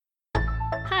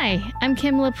Hi, I'm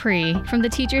Kim Laprie from the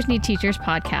Teachers Need Teachers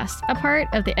podcast, a part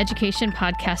of the Education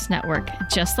Podcast Network,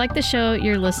 just like the show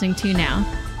you're listening to now.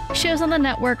 Shows on the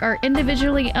network are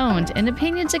individually owned and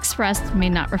opinions expressed may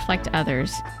not reflect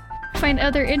others. Find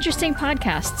other interesting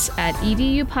podcasts at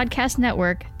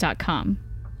edupodcastnetwork.com.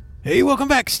 Hey, welcome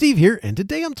back. Steve here, and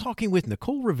today I'm talking with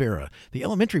Nicole Rivera, the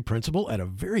elementary principal at a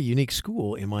very unique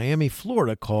school in Miami,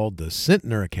 Florida called the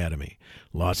Centner Academy.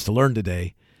 Lots to learn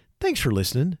today. Thanks for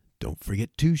listening. Don't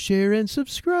forget to share and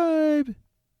subscribe.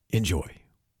 Enjoy.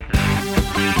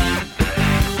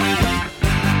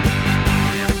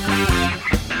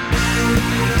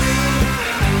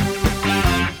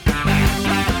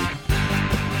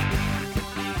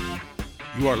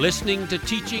 You are listening to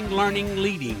Teaching, Learning,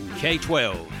 Leading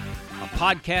K-12, a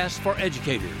podcast for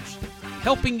educators,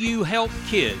 helping you help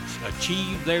kids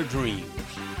achieve their dreams.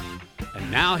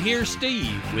 And now here's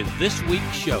Steve with this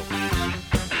week's show.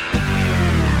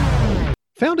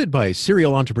 Founded by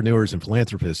serial entrepreneurs and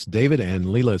philanthropists David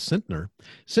and Leila Centner,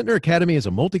 Centner Academy is a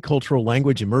multicultural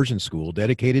language immersion school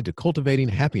dedicated to cultivating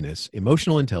happiness,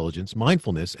 emotional intelligence,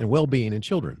 mindfulness, and well-being in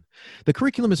children. The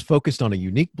curriculum is focused on a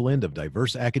unique blend of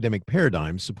diverse academic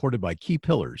paradigms supported by key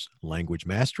pillars: language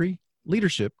mastery,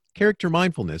 leadership, character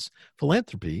mindfulness,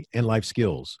 philanthropy, and life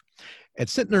skills. At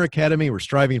Centner Academy, we're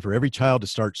striving for every child to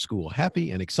start school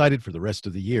happy and excited for the rest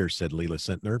of the year, said Leila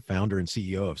Centner, founder and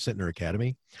CEO of Centner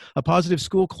Academy. A positive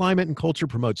school climate and culture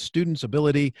promotes students'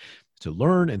 ability to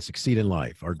learn and succeed in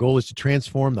life. Our goal is to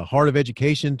transform the heart of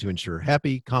education to ensure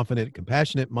happy, confident,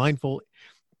 compassionate, mindful,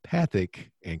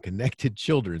 empathic, and connected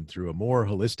children through a more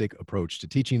holistic approach to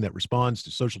teaching that responds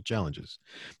to social challenges.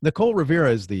 Nicole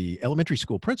Rivera is the elementary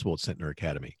school principal at Centner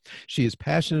Academy. She is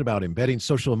passionate about embedding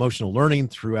social emotional learning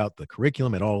throughout the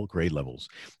curriculum at all grade levels.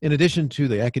 In addition to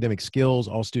the academic skills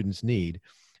all students need,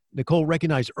 Nicole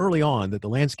recognized early on that the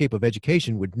landscape of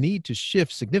education would need to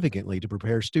shift significantly to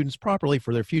prepare students properly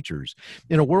for their futures.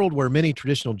 In a world where many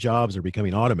traditional jobs are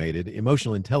becoming automated,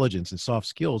 emotional intelligence and soft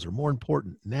skills are more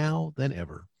important now than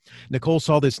ever. Nicole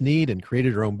saw this need and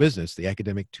created her own business, the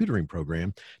Academic Tutoring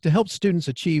Program, to help students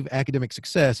achieve academic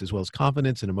success as well as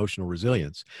confidence and emotional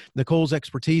resilience. Nicole's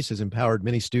expertise has empowered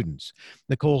many students.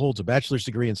 Nicole holds a bachelor's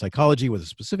degree in psychology with a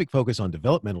specific focus on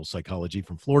developmental psychology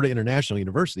from Florida International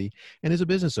University and is a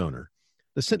business owner.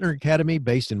 The Centner Academy,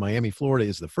 based in Miami, Florida,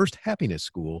 is the first happiness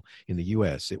school in the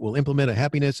U.S. It will implement a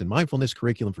happiness and mindfulness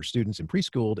curriculum for students in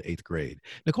preschool to 8th grade.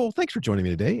 Nicole, thanks for joining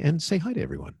me today, and say hi to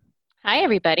everyone. Hi,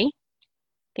 everybody.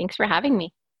 Thanks for having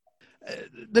me.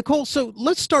 Nicole, so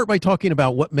let's start by talking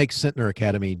about what makes Centner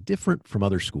Academy different from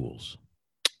other schools.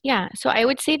 Yeah, so I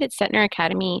would say that Centner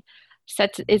Academy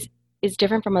is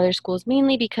different from other schools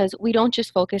mainly because we don't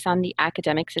just focus on the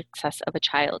academic success of a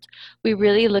child. We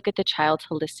really look at the child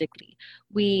holistically.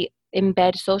 We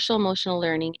embed social emotional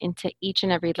learning into each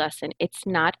and every lesson. It's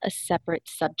not a separate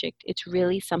subject. It's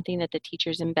really something that the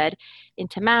teachers embed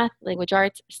into math, language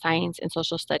arts, science, and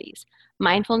social studies.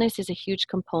 Mindfulness is a huge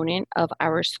component of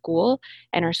our school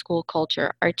and our school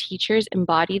culture. Our teachers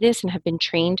embody this and have been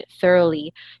trained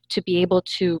thoroughly to be able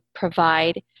to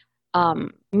provide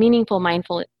meaningful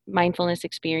mindfulness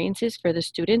experiences for the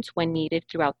students when needed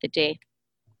throughout the day.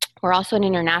 We're also an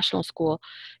international school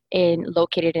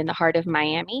located in the heart of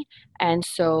Miami, and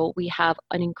so we have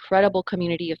an incredible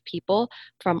community of people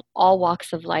from all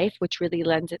walks of life, which really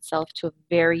lends itself to a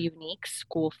very unique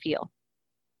school feel.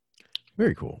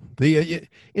 Very cool.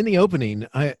 In the opening,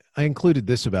 I included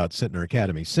this about Centner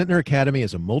Academy. Centner Academy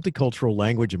is a multicultural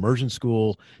language immersion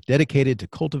school dedicated to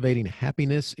cultivating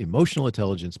happiness, emotional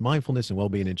intelligence, mindfulness, and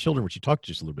well-being in children, which you talked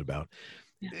just a little bit about.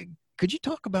 Yeah. Could you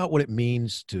talk about what it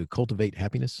means to cultivate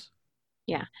happiness?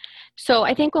 Yeah. So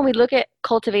I think when we look at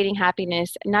cultivating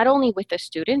happiness, not only with the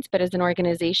students, but as an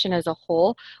organization as a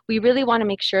whole, we really want to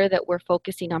make sure that we're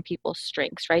focusing on people's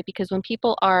strengths, right? Because when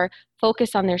people are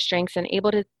focused on their strengths and able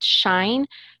to shine,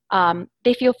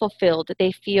 they feel fulfilled,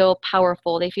 they feel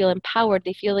powerful, they feel empowered,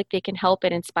 they feel like they can help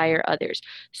and inspire others.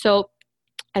 So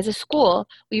as a school,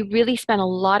 we really spend a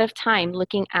lot of time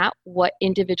looking at what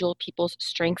individual people's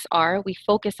strengths are. We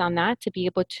focus on that to be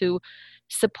able to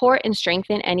support and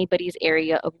strengthen anybody's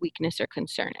area of weakness or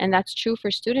concern. And that's true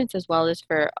for students as well as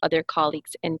for other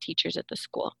colleagues and teachers at the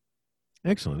school.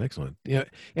 Excellent, excellent. Yeah,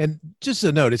 and just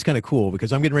a note, it's kind of cool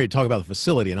because I'm getting ready to talk about the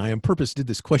facility, and I on purpose did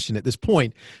this question at this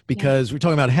point because we're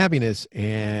talking about happiness,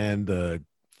 and the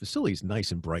facility is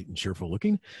nice and bright and cheerful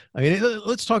looking. I mean,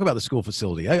 let's talk about the school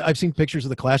facility. I've seen pictures of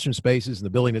the classroom spaces and the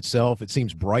building itself. It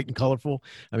seems bright and colorful.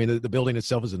 I mean, the building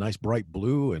itself is a nice bright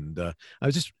blue. And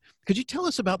could you tell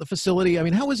us about the facility? I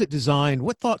mean, how was it designed?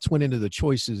 What thoughts went into the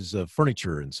choices of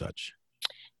furniture and such?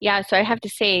 Yeah, so I have to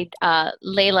say,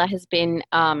 Layla has been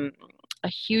a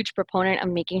huge proponent of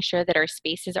making sure that our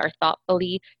spaces are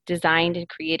thoughtfully designed and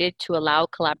created to allow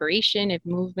collaboration and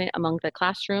movement among the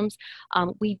classrooms.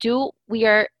 We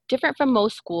are different from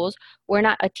most schools. We're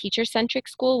not a teacher-centric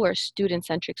school, we're a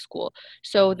student-centric school.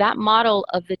 So that model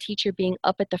of the teacher being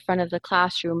up at the front of the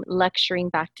classroom, lecturing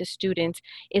back to students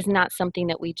is not something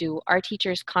that we do. Our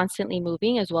teacher is constantly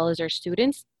moving as well as our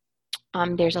students.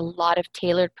 There's a lot of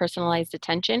tailored, personalized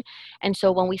attention, and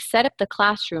so when we set up the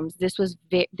classrooms, this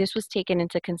was taken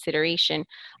into consideration.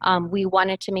 We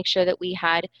wanted to make sure that we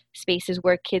had spaces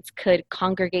where kids could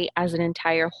congregate as an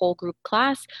entire whole group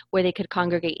class, where they could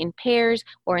congregate in pairs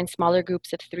or in smaller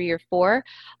groups of 3 or 4,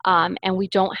 and we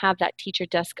don't have that teacher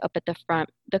desk up at the front.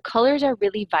 The colors are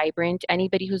really vibrant.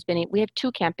 Anybody who's been in, we have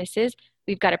 2 campuses.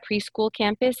 We've got a preschool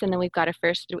campus, and then we've got a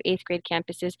 1st through 8th grade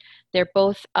campuses. They're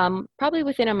both probably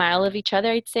within a mile of each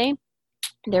other, I'd say.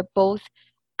 They're both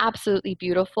absolutely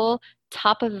beautiful,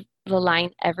 top of the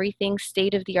line everything.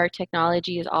 State-of-the-art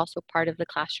technology is also part of the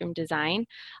classroom design.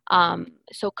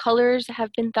 So colors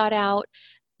have been thought out.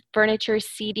 Furniture,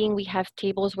 seating, we have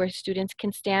tables where students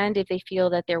can stand if they feel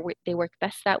that they work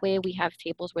best that way. We have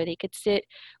tables where they could sit.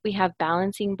 We have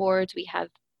balancing boards. We have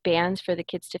bands for the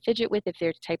kids to fidget with if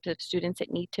they're types of students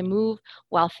that need to move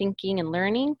while thinking and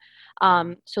learning.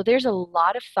 So there's a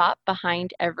lot of thought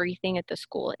behind everything at the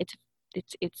school.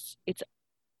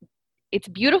 It's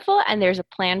beautiful, and there's a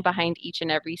plan behind each and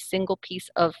every single piece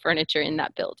of furniture in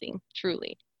that building,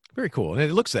 truly. Very cool, and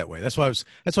it looks that way. That's why I was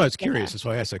curious. Yeah. That's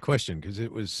why I asked that question, because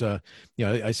it was,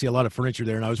 I see a lot of furniture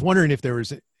there, and I was wondering if there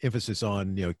was emphasis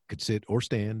on, could sit or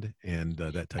stand and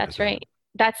that type of thing. That's right.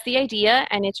 That's the idea,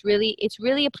 and it's really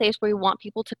a place where we want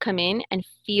people to come in and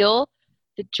feel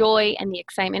the joy and the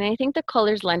excitement. And I think the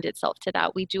colors lend itself to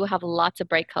that. We do have lots of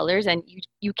bright colors, and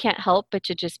you can't help but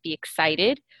to just be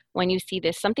excited when you see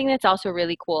this. Something that's also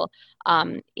really cool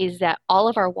is that all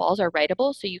of our walls are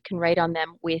writable, so you can write on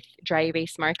them with dry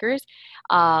erase markers.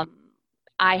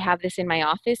 I have this in my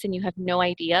office, and you have no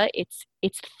idea. It's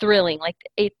thrilling.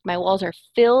 My walls are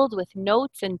filled with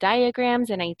notes and diagrams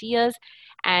and ideas,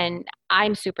 and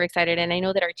I'm super excited. And I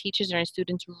know that our teachers and our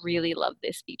students really love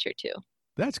this feature too.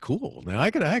 That's cool. Now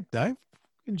I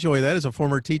enjoy that as a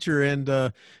former teacher and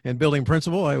building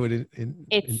principal. I would.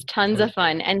 It's tons of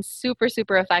fun and super,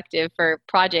 super effective for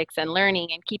projects and learning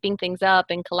and keeping things up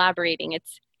and collaborating.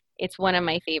 It's one of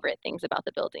my favorite things about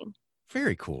the building.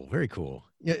 Very cool. Very cool.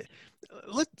 Yeah.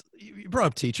 You brought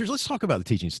up teachers. Let's talk about the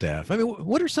teaching staff. I mean,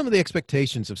 what are some of the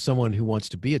expectations of someone who wants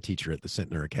to be a teacher at the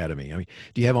Centner Academy? I mean,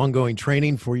 do you have ongoing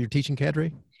training for your teaching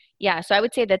cadre? Yeah, so I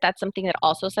would say that that's something that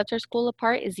also sets our school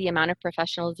apart is the amount of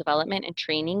professional development and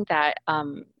training that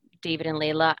David and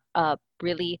Layla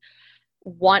really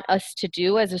want us to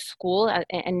do as a school,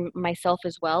 and myself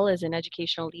as well as an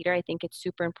educational leader. I think it's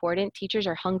super important. Teachers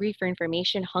are hungry for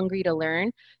information, hungry to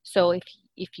learn. So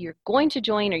if you're going to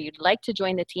join or you'd like to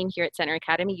join the team here at Centner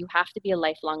Academy, you have to be a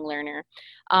lifelong learner.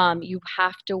 You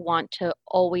have to want to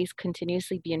always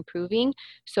continuously be improving.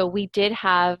 So we did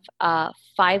have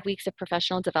 5 weeks of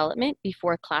professional development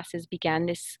before classes began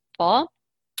this fall,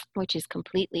 which is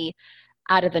completely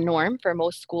out of the norm for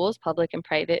most schools, public and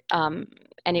private.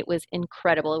 And it was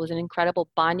incredible. It was an incredible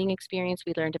bonding experience.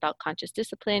 We learned about conscious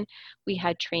discipline. We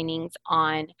had trainings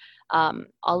on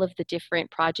all of the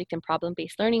different project and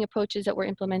problem-based learning approaches that we're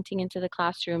implementing into the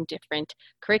classroom, different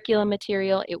curriculum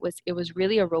material. It was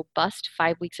really a robust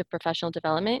 5 weeks of professional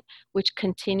development, which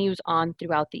continues on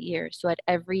throughout the year. So at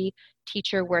every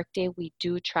teacher workday, we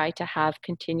do try to have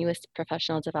continuous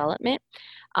professional development.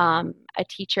 A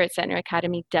teacher at Centner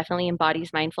Academy definitely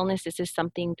embodies mindfulness. This is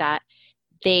something that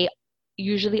they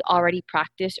usually already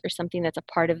practice or something that's a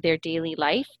part of their daily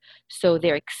life. So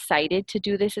they're excited to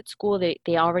do this at school.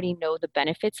 They already know the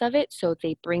benefits of it. So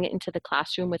they bring it into the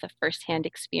classroom with a firsthand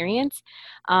experience.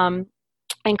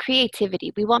 And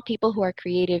creativity. We want people who are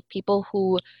creative, people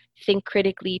who think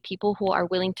critically, people who are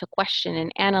willing to question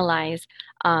and analyze,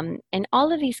 and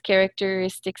all of these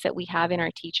characteristics that we have in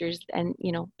our teachers. And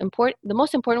the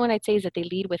most important one I'd say is that they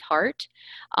lead with heart.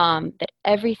 That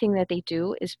everything that they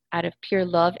do is out of pure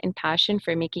love and passion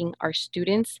for making our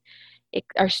student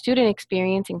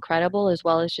experience incredible, as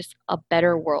well as just a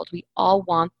better world. We all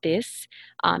want this,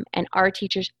 and our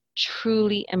teachers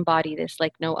truly embody this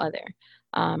like no other.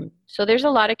 So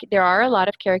there are a lot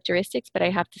of characteristics, but I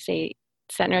have to say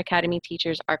Centner Academy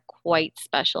teachers are quite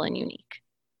special and unique.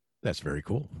 That's very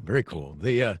cool. Very cool.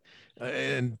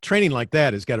 And training like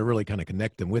that has got to really kind of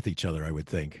connect them with each other, I would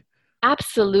think.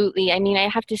 Absolutely. I mean, I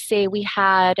have to say we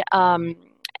had,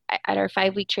 at our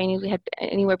 5-week training, we had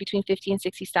anywhere between 50 and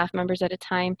 60 staff members at a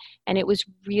time. And it was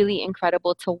really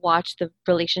incredible to watch the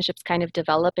relationships kind of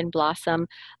develop and blossom.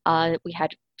 We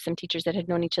had some teachers that had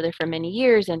known each other for many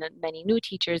years and many new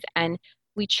teachers. And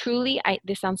we truly,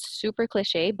 this sounds super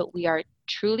cliche, but we are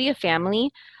truly a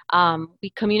family. We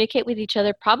communicate with each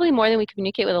other probably more than we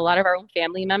communicate with a lot of our own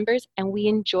family members, and we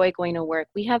enjoy going to work.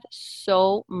 We have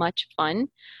so much fun.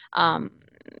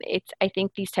 I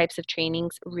think these types of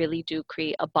trainings really do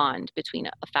create a bond between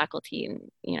a faculty,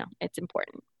 and it's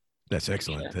important. That's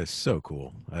excellent. Sure. That's so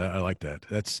cool. I like that.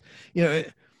 That's, you know,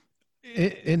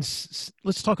 and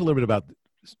let's talk a little bit about,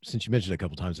 since you mentioned it a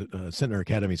couple of times, Centner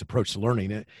Academy's approach to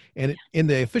learning. And in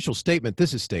the official statement,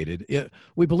 this is stated: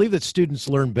 we believe that students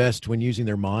learn best when using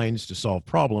their minds to solve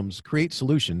problems, create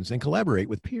solutions, and collaborate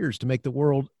with peers to make the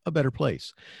world a better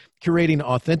place. Curating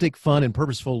authentic, fun, and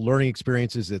purposeful learning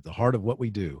experiences at the heart of what we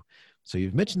do. So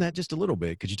you've mentioned that just a little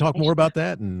bit. Could you talk more about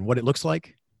that and what it looks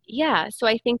like? Yeah, so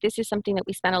I think this is something that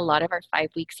we spent a lot of our 5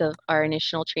 weeks of our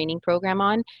initial training program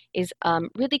on, is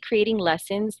really creating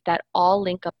lessons that all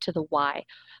link up to the why.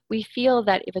 We feel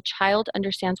that if a child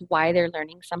understands why they're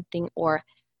learning something, or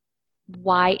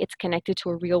why it's connected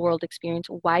to a real world experience,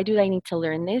 why do I need to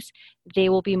learn this, they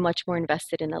will be much more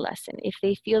invested in the lesson. If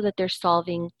they feel that they're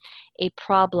solving a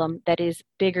problem that is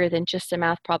bigger than just a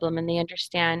math problem, and they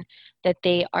understand that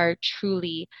they are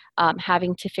truly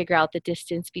having to figure out the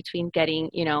distance between getting,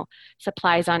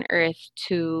 supplies on Earth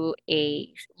to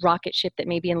a rocket ship that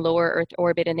may be in lower Earth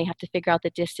orbit, and they have to figure out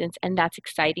the distance, and that's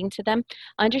exciting to them.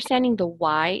 Understanding the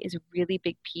why is a really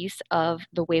big piece of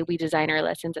the way we design our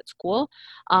lessons at school.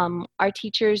 Our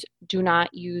teachers do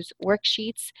not use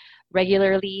worksheets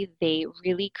regularly. They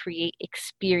really create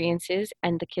experiences,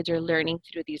 and the kids are learning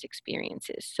through these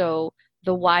experiences. So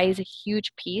the why is a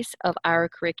huge piece of our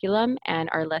curriculum and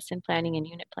our lesson planning and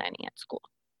unit planning at school.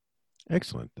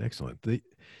 Excellent.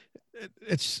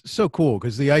 It's so cool,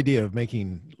 because the idea of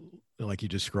making, like you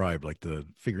described, like the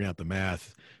figuring out the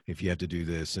math, if you have to do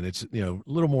this, and it's, a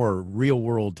little more real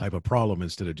world type of problem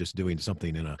instead of just doing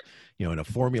something in a, in a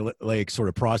formulaic sort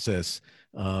of process.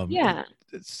 Yeah.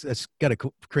 It's got to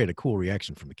create a cool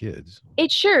reaction from the kids.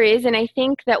 It sure is. And I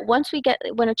think that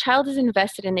when a child is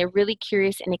invested and they're really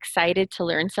curious and excited to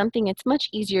learn something, it's much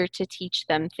easier to teach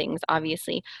them things,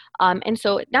 obviously. And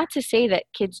so, not to say that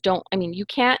kids don't, you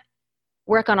can't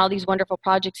work on all these wonderful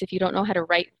projects if you don't know how to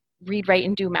read, write,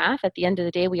 and do math. At the end of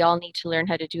the day, we all need to learn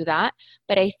how to do that.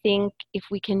 But I think if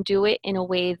we can do it in a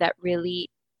way that really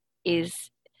is,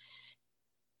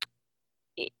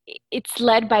 it's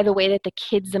led by the way that the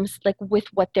kids like with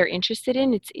what they're interested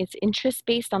in. It's interest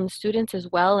based on the students as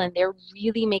well, and they're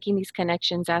really making these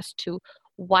connections as to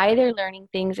why they're learning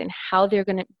things and how they're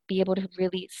going to be able to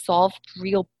really solve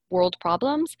real world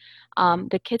problems.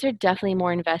 The kids are definitely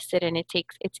more invested, and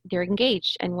they're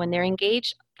engaged, and when they're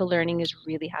engaged, the learning is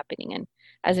really happening. And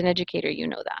as an educator, you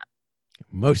know that.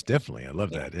 Most definitely. I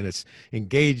love that. And it's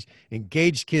engaged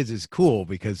kids is cool,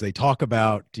 because they talk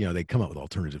about, they come up with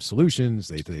alternative solutions.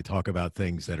 They talk about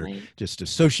things that are just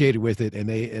associated with it. And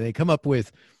they come up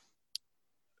with,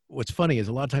 what's funny is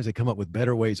a lot of times they come up with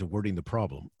better ways of wording the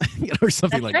problem, or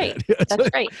something like that. That's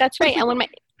right. And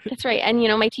that's right.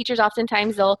 And, my teachers,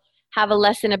 oftentimes they'll have a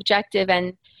lesson objective,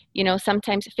 and,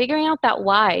 sometimes figuring out that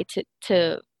why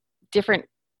to different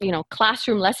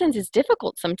classroom lessons is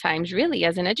difficult sometimes. Really,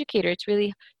 as an educator, it's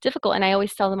really difficult. And I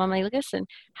always tell them, I'm like, listen,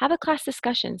 have a class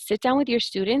discussion, sit down with your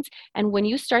students. And when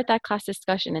you start that class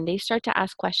discussion and they start to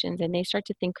ask questions and they start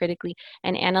to think critically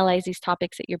and analyze these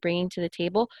topics that you're bringing to the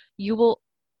table, you will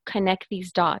connect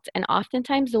these dots. And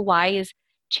oftentimes the why is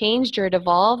changed, or it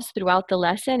evolves throughout the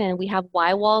lesson. And we have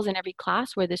why walls in every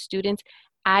class where the students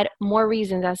add more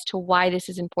reasons as to why this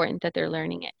is important that they're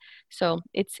learning it. So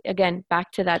it's, again,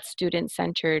 back to that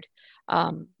student-centered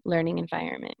learning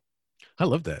environment. I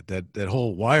love that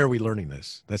whole, why are we learning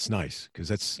this? That's nice, because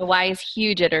The why is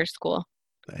huge at our school.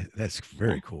 That's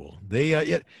very cool.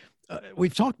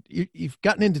 We've talked, you've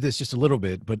gotten into this just a little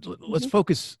bit, but let's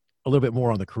focus a little bit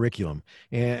more on the curriculum.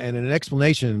 And an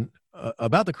explanation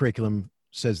about the curriculum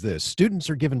says this: students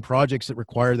are given projects that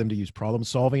require them to use problem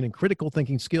solving and critical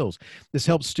thinking skills. This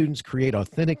helps students create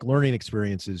authentic learning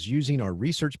experiences using our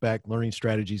research-backed learning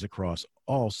strategies across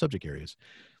all subject areas.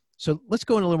 So let's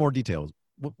go in a little more detail.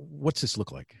 What's this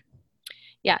look like?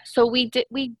 Yeah, so we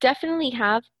definitely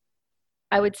have,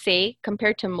 I would say,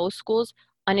 compared to most schools,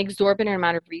 an exorbitant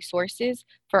amount of resources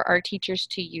for our teachers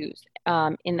to use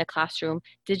in the classroom: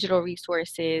 digital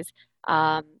resources,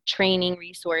 training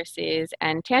resources,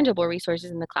 and tangible resources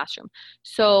in the classroom.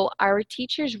 So our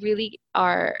teachers really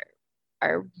are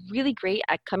really great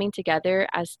at coming together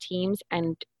as teams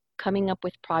and coming up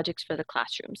with projects for the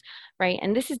classrooms, right?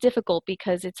 And this is difficult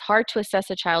because it's hard to assess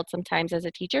a child sometimes as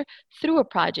a teacher through a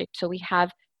project. So we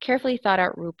have carefully thought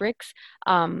out rubrics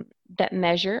that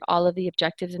measure all of the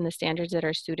objectives and the standards that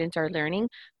our students are learning.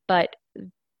 But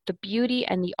the beauty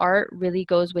and the art really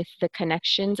goes with the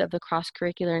connections of the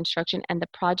cross-curricular instruction and the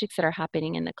projects that are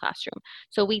happening in the classroom.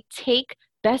 So we take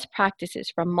best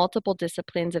practices from multiple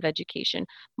disciplines of education,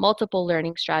 multiple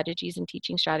learning strategies and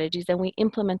teaching strategies, and we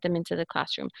implement them into the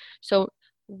classroom. So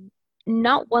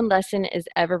not one lesson is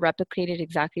ever replicated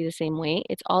exactly the same way.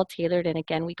 It's all tailored. And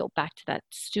again, we go back to that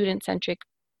student-centric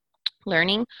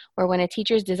learning, where when a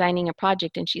teacher is designing a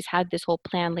project and she's had this whole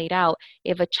plan laid out,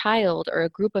 if a child or a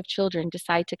group of children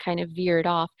decide to kind of veer it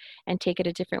off and take it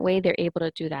a different way, they're able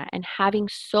to do that. And having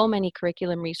so many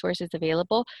curriculum resources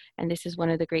available, and this is one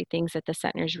of the great things that the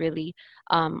Centners really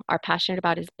are passionate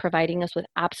about, is providing us with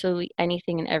absolutely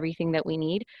anything and everything that we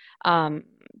need.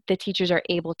 The teachers are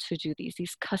able to do these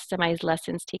customized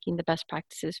lessons, taking the best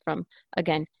practices from,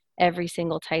 again, every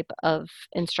single type of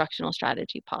instructional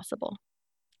strategy possible.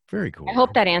 Very cool. I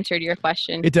hope that answered your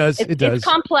question. It does. It does. It's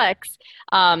complex.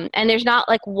 And there's not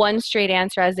like one straight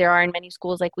answer as there are in many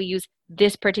schools. Like we use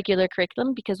this particular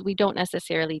curriculum because we don't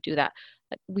necessarily do that.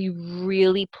 We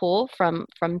really pull from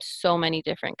so many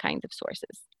different kinds of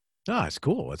sources. Ah, it's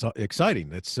cool. It's exciting.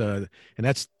 That's and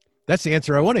that's the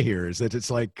answer I want to hear, is that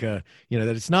it's like, that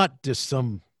it's not just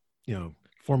some,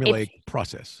 formulaic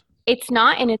process. It's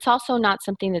not, and it's also not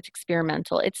something that's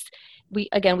experimental. We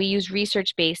use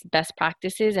research-based best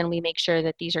practices, and we make sure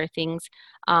that these are things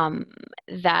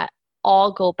that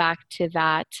all go back to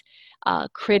that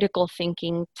critical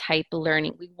thinking type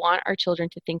learning. We want our children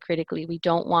to think critically. We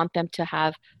don't want them to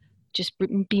have just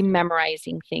be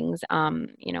memorizing things,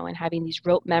 and having these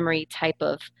rote memory type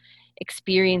of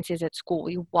experiences at school.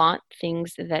 We want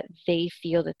things that they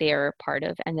feel that they are a part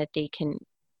of and that they can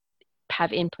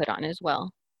have input on as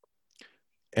well.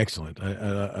 Excellent.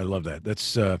 I love that.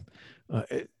 That's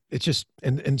it's just,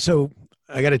 and so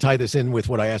I got to tie this in with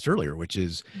what I asked earlier, which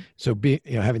is, so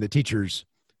having the teachers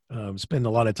spend a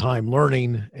lot of time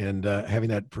learning and having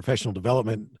that professional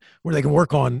development where they can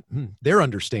work on their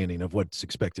understanding of what's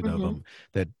expected of them.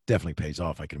 That definitely pays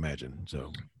off, I can imagine.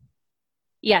 So.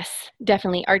 Yes,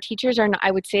 definitely. Our teachers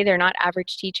I would say they're not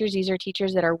average teachers. These are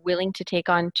teachers that are willing to take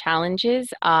on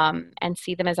challenges and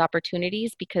see them as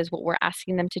opportunities, because what we're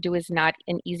asking them to do is not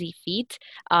an easy feat.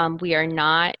 We're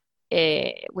not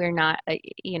a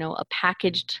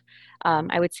packaged,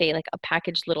 I would say like a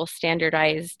packaged little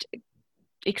standardized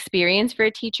experience for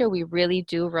a teacher. We really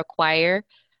do require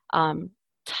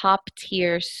top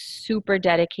tier, super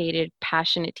dedicated,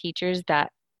 passionate teachers that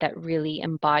really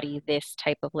embody this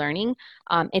type of learning.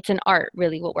 It's an art,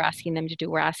 really, what we're asking them to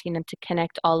do. We're asking them to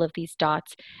connect all of these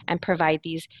dots and provide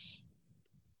these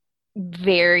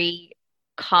very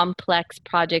complex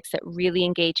projects that really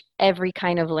engage every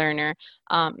kind of learner.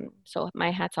 So my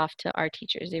hat's off to our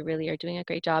teachers. They really are doing a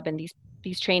great job, and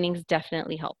these trainings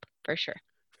definitely help, for sure.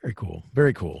 Very cool.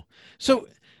 Very cool. So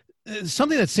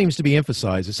something that seems to be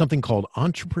emphasized is something called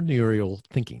entrepreneurial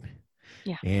thinking.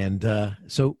 Yeah. And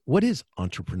so what is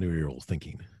entrepreneurial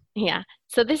thinking? Yeah.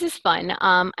 So this is fun.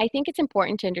 I think it's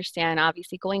important to understand,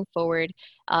 obviously, going forward,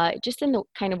 just in the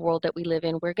kind of world that we live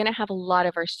in, we're going to have a lot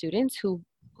of our students who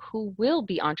will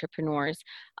be entrepreneurs.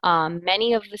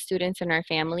 Many of the students in our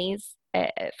families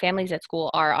at school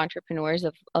are entrepreneurs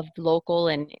of local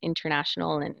and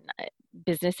international and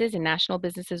businesses and national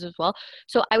businesses as well.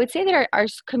 So I would say that our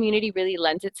community really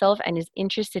lends itself and is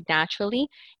interested naturally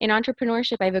in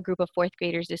entrepreneurship. I have a group of fourth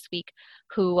graders this week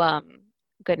who,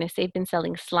 goodness, they've been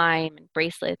selling slime and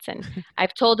bracelets. And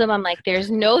I've told them, I'm like, there's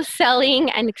no selling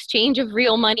and exchange of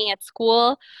real money at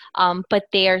school. But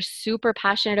they are super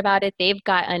passionate about it. They've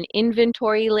got an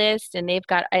inventory list, and they've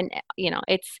got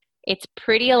it's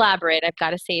pretty elaborate, I've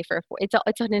got to say,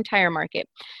 it's an entire market.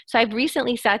 So I've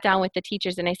recently sat down with the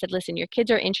teachers and I said, listen, your kids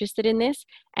are interested in this,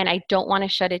 and I don't want to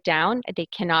shut it down. They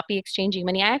cannot be exchanging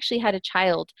money. I actually had a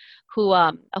child who,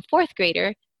 a fourth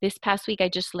grader, this past week, I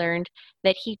just learned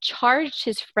that he charged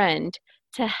his friend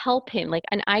to help him, like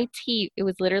it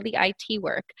was literally IT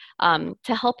work,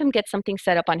 to help him get something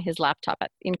set up on his laptop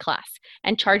in class,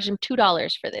 and charged him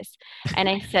 $2 for this. And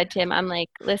I said to him, I'm like,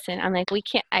 listen, I'm like, we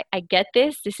can't, I get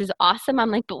this is awesome. I'm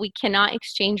like, but we cannot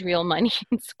exchange real money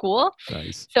in school.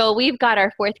 Nice. So we've got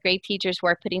our fourth grade teachers who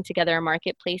are putting together a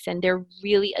marketplace, and they're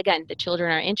really, again, the children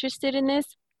are interested in this.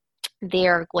 They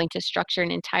are going to structure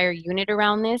an entire unit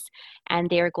around this, and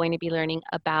they are going to be learning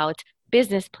about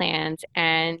business plans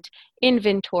and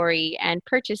inventory and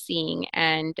purchasing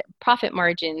and profit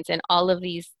margins and all of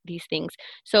these things.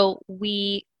 So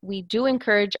we do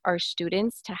encourage our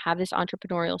students to have this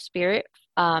entrepreneurial spirit.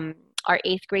 Our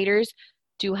eighth graders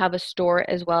do have a store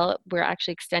as well. We're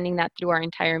actually extending that through our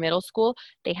entire middle school.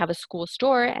 They have a school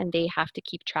store and they have to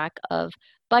keep track of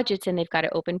budgets, and they've got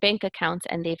to open bank accounts,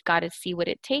 and they've got to see what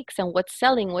it takes and what's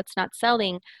selling, what's not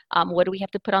selling. What do we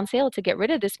have to put on sale to get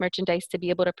rid of this merchandise to be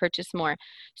able to purchase more?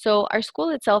 So our school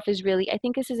itself is really, I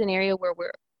think this is an area where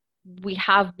we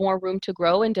have more room to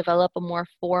grow and develop a more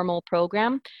formal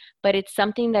program, but it's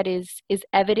something that is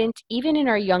evident even in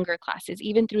our younger classes,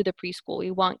 even through the preschool.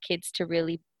 We want kids to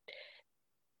really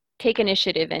take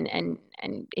initiative, and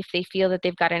if they feel that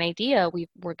they've got an idea,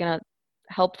 we're going to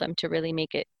help them to really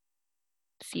make it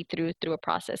see through a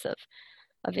process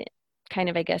of it kind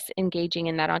of, I guess, engaging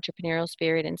in that entrepreneurial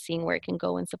spirit and seeing where it can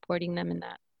go and supporting them in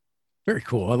that. Very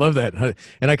cool. I love that.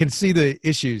 And I can see the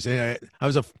issues. And I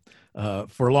was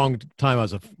for a long time, I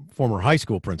was a former high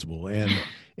school principal, and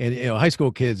high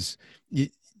school kids,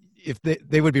 if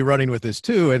they would be running with this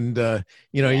too. And,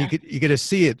 you get to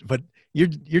see it, but you're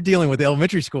dealing with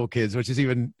elementary school kids, which is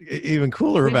even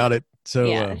cooler about it.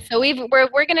 So, so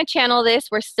we're going to channel this.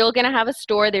 We're still going to have a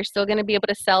store. They're still going to be able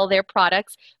to sell their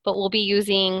products, but we'll be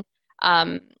using,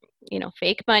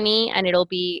 fake money, and it'll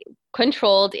be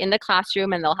controlled in the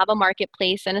classroom, and they'll have a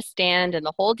marketplace and a stand and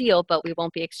the whole deal, but we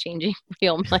won't be exchanging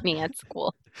real money at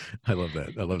school. I love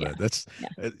that. That. That's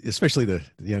especially the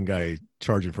young guy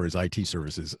charging for his IT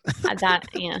services.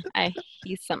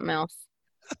 He's something else.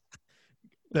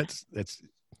 That's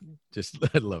just,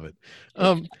 I love it.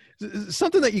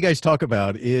 Something that you guys talk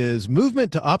about is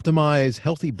movement to optimize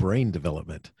healthy brain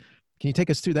development. Can you take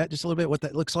us through that just a little bit, what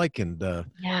that looks like? And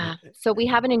so we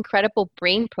have an incredible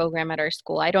brain program at our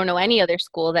school. I don't know any other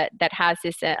school that has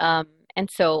this. And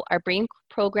so our brain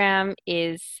program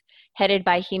is headed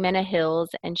by Jimena Hills,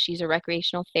 and she's a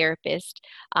recreational therapist.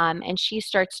 And she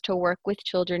starts to work with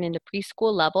children in the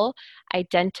preschool level,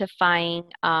 identifying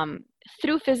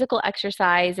through physical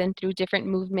exercise and through different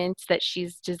movements that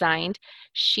she's designed.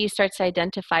 She starts to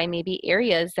identify maybe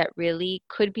areas that really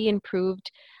could be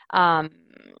improved,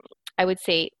 I would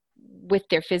say, with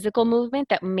their physical movement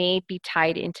that may be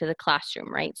tied into the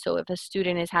classroom, right? So if a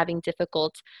student is having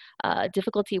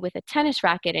difficulty with a tennis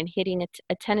racket and hitting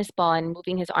a tennis ball and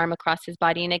moving his arm across his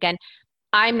body, and again,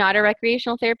 I'm not a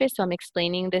recreational therapist, so I'm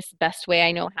explaining this best way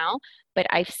I know how, but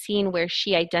I've seen where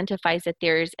she identifies that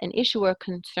there's an issue or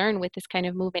concern with this kind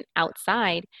of movement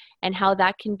outside and how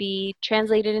that can be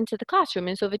translated into the classroom.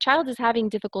 And so if a child is having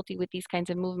difficulty with these kinds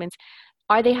of movements,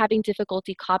 are they having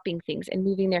difficulty copying things and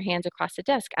moving their hands across the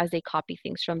desk as they copy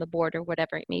things from the board or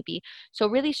whatever it may be? So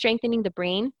really strengthening the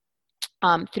brain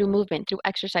through movement, through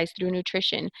exercise, through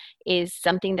nutrition is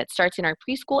something that starts in our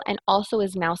preschool and also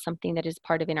is now something that is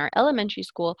part of in our elementary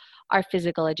school, our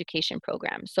physical education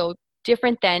program. So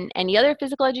different than any other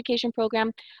physical education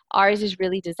program, ours is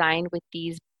really designed with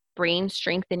these brain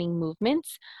strengthening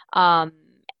movements.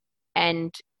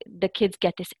 And the kids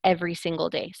get this every single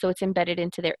day. So it's embedded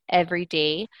into their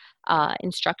everyday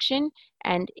instruction,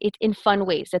 and it's in fun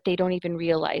ways that they don't even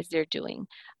realize they're doing.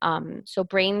 So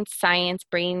brain science,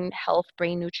 brain health,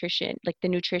 brain nutrition, like the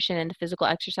nutrition and the physical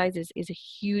exercise is a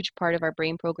huge part of our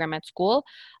brain program at school.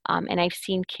 And I've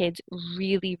seen kids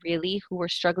really, really who were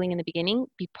struggling in the beginning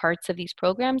be parts of these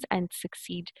programs and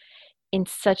succeed in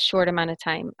such short amount of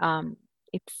time.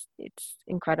 It's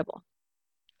incredible.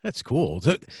 That's cool.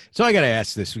 So I got to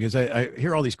ask this because I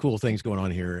hear all these cool things going on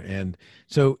here. And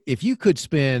so if you could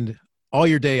spend all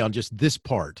your day on just this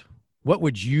part, what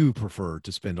would you prefer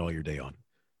to spend all your day on?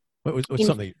 What's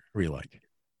something you really like?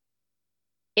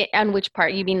 On which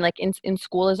part? You mean like in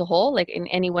school as a whole, like in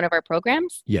any one of our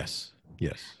programs? Yes.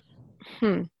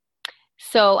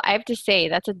 So I have to say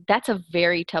that's a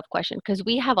very tough question because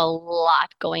we have a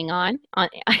lot going on.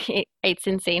 It's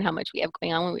insane how much we have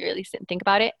going on when we really sit and think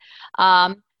about it.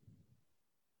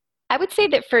 I would say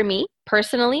that for me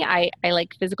personally, I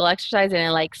like physical exercise and I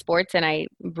like sports and I'm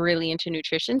really into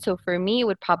nutrition. So for me, it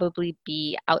would probably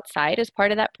be outside as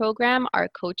part of that program. Our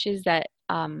coaches that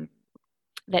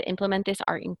implement this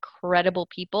are incredible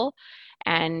people.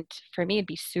 And for me, it'd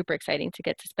be super exciting to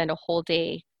get to spend a whole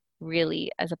day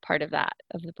really as a part of that,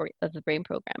 of the brain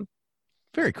program.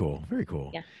 Very cool. Very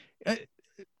cool. Yeah.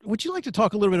 Would you like to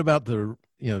talk a little bit about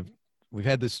we've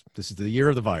had this is the year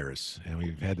of the virus, and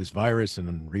we've had this virus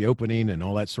and reopening and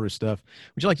all that sort of stuff.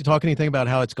 Would you like to talk anything about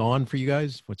how it's gone for you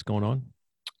guys? What's going on?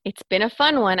 It's been a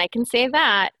fun one. I can say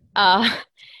that. No,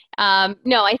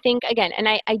 I think, again, and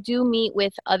I do meet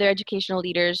with other educational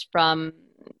leaders from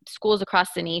schools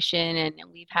across the nation, and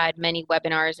we've had many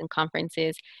webinars and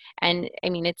conferences. And I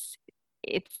mean,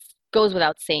 it goes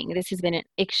without saying, this has been an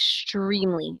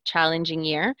extremely challenging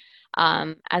year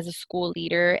as a school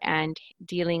leader and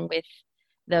dealing with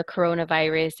the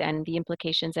coronavirus and the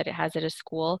implications that it has at a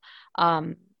school.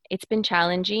 It's been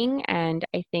challenging, and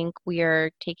I think we are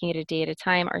taking it a day at a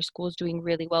time. Our school's doing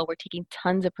really well. We're taking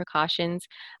tons of precautions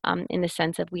in the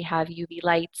sense of we have UV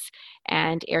lights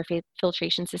and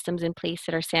filtration systems in place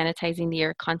that are sanitizing the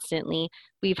air constantly.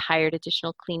 We've hired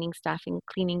additional cleaning staff and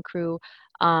cleaning crew.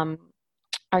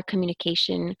 Our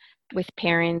communication with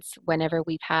parents whenever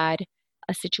we've had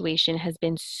a situation has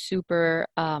been super,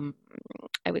 I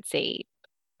would say,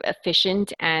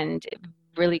 efficient and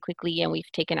really quickly, and we've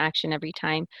taken action every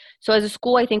time. So as a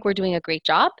school, I think we're doing a great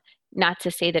job. Not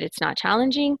to say that it's not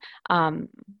challenging,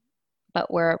 but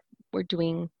we're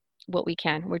doing what we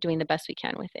can. We're doing the best we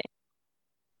can with it.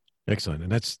 Excellent,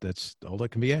 and that's all that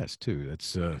can be asked too.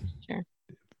 That's Sure.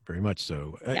 very much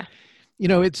so. Yeah.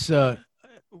 It's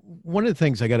one of the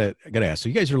things I gotta ask. So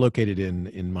you guys are located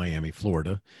in Miami,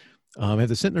 Florida. Have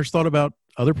the Centners thought about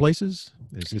other places?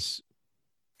 Is this?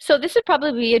 So this would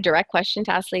probably be a direct question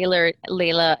to ask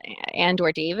Layla and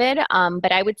or David.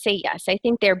 But I would say yes. I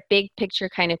think they're big picture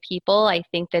kind of people. I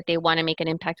think that they want to make an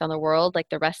impact on the world, like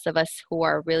the rest of us who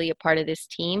are really a part of this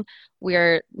team.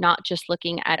 We're not just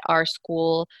looking at our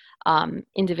school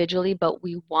individually, but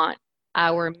we want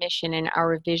our mission and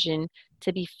our vision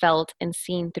to be felt and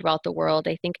seen throughout the world.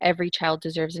 I think every child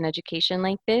deserves an education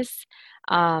like this.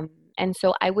 And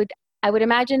so I would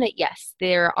imagine that, yes,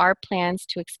 there are plans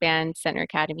to expand Centner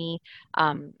Academy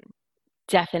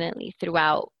definitely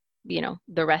throughout,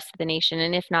 the rest of the nation,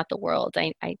 and if not the world.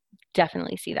 I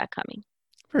definitely see that coming.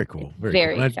 Very cool.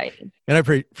 Very cool. exciting. And I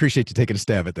appreciate you taking a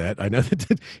stab at that. I know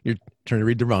that you're trying to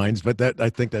read their minds, but I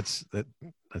think that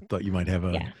I thought you might have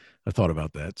a thought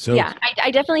about that. So yeah, I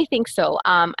definitely think so.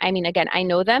 I mean, again, I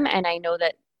know them, and I know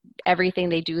that everything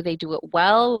they do it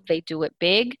well. They do it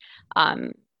big.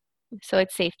 So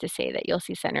it's safe to say that you'll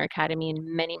see Centner Academy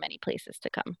in many, many places to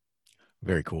come.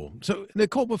 Very cool. So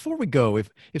Nicole, before we go, if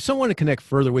someone wanted to connect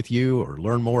further with you or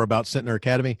learn more about Centner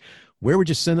Academy, where would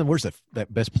you send them? Where's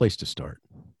that best place to start?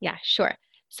 Yeah, sure.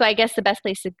 So I guess the best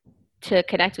place to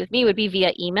connect with me would be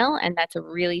via email, and that's a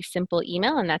really simple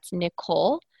email, and that's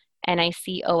Nicole,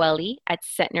 Nicole, at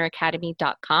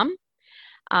centneracademy.com.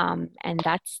 And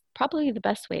that's probably the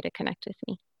best way to connect with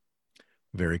me.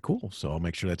 Very cool. So I'll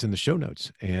make sure that's in the show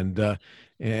notes. And a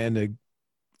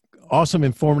awesome,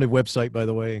 informative website, by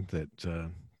the way, that, to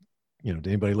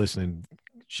anybody listening,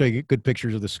 show you good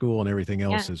pictures of the school and everything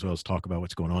else, as well as talk about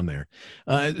what's going on there.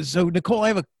 So Nicole, I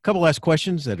have a couple last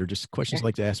questions that are just questions I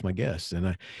like to ask my guests,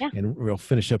 and we'll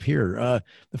finish up here.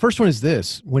 The first one is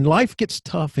this: when life gets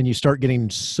tough and you start getting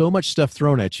so much stuff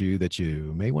thrown at you that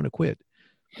you may want to quit,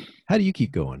 how do you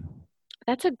keep going?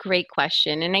 That's a great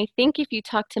question. And I think if you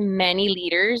talk to many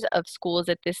leaders of schools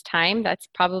at this time, that's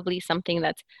probably something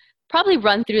that's probably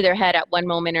run through their head at one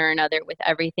moment or another with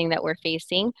everything that we're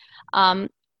facing.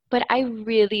 But I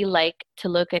really like to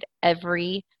look at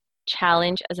every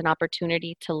challenge as an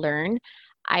opportunity to learn.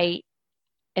 I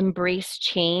embrace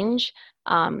change.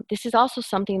 This is also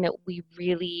something that we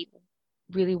really,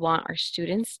 really want our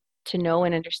students to know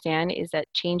and understand, is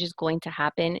that change is going to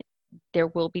happen. There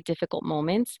will be difficult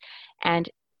moments. And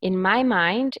in my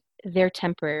mind, they're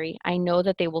temporary. I know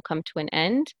that they will come to an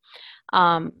end.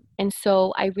 And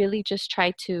so I really just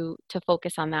try to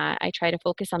focus on that. I try to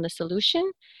focus on the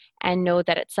solution and know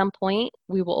that at some point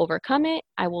we will overcome it.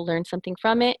 I will learn something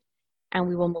from it, and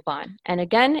we will move on. And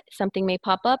again, something may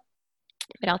pop up,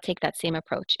 but I'll take that same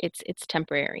approach. It's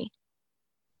temporary.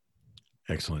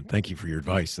 Excellent. Thank you for your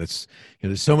advice. That's,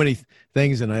 there's so many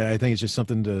things, and I think it's just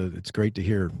something it's great to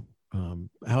hear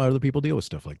how other people deal with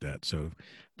stuff like that. So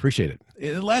appreciate it.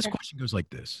 The last question goes like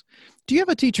this: do you have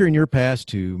a teacher in your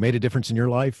past who made a difference in your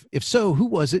life? If so, who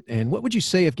was it? And what would you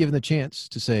say if given the chance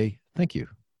to say thank you?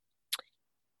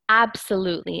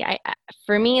 Absolutely.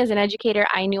 For me as an educator,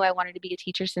 I knew I wanted to be a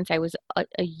teacher since I was a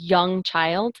young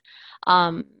child.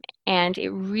 And it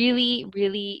really,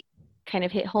 really kind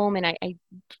of hit home. And I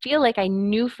feel like I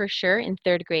knew for sure in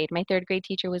third grade. My third grade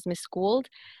teacher was Miss Gould.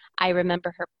 I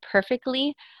remember her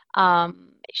perfectly.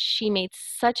 She made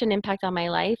such an impact on my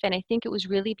life. And I think it was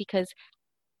really because,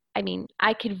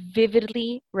 I could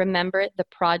vividly remember the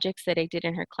projects that I did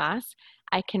in her class.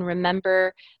 I can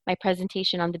remember my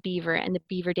presentation on the beaver and the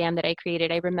beaver dam that I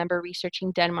created. I remember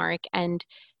researching Denmark and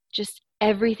just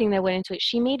everything that went into it.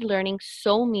 She made learning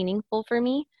so meaningful for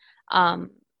me. And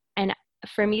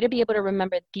for me to be able to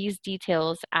remember these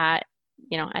details at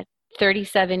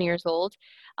 37 years old,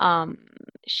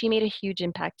 she made a huge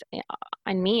impact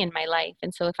on me and my life.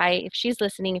 And so if she's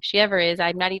listening, if she ever is,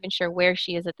 I'm not even sure where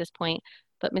she is at this point,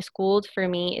 but Miss Gould for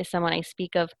me is someone I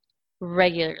speak of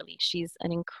regularly. She's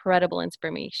an incredible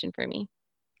inspiration for me.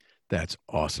 That's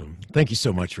awesome. Thank you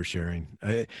so much for sharing.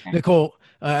 Nicole,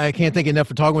 I can't thank you enough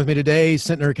for talking with me today.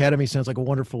 Centner Academy sounds like a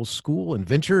wonderful school and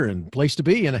venture and place to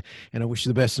be. And I wish you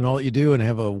the best in all that you do and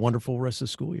have a wonderful rest of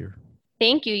the school year.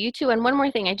 Thank you. You too. And one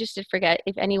more thing, I just did forget,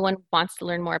 if anyone wants to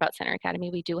learn more about Centner Academy,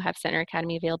 we do have Centner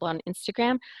Academy available on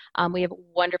Instagram. We have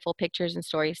wonderful pictures and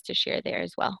stories to share there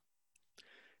as well.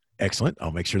 Excellent.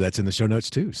 I'll make sure that's in the show notes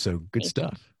too. So good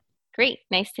stuff. Great.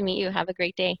 Nice to meet you. Have a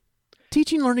great day.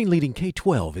 Teaching Learning Leading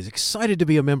K-12 is excited to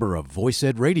be a member of Voice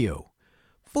Ed Radio.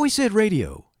 Voice Ed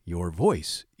Radio, your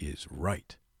voice is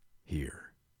right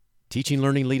here. Teaching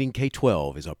Learning Leading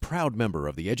K-12 is a proud member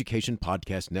of the Education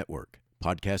Podcast Network.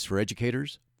 Podcasts for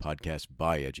educators, podcasts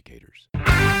by educators.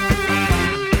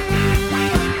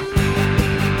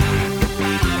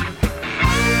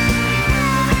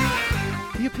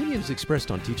 The opinions expressed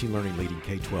on Teaching Learning Leading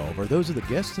K-12 are those of the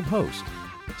guests and host.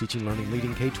 Teaching Learning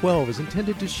Leading K-12 is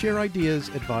intended to share ideas,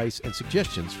 advice, and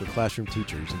suggestions for classroom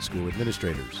teachers and school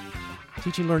administrators.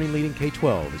 Teaching Learning Leading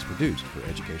K-12 is produced for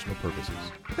educational purposes.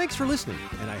 Thanks for listening,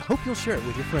 and I hope you'll share it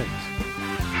with your friends.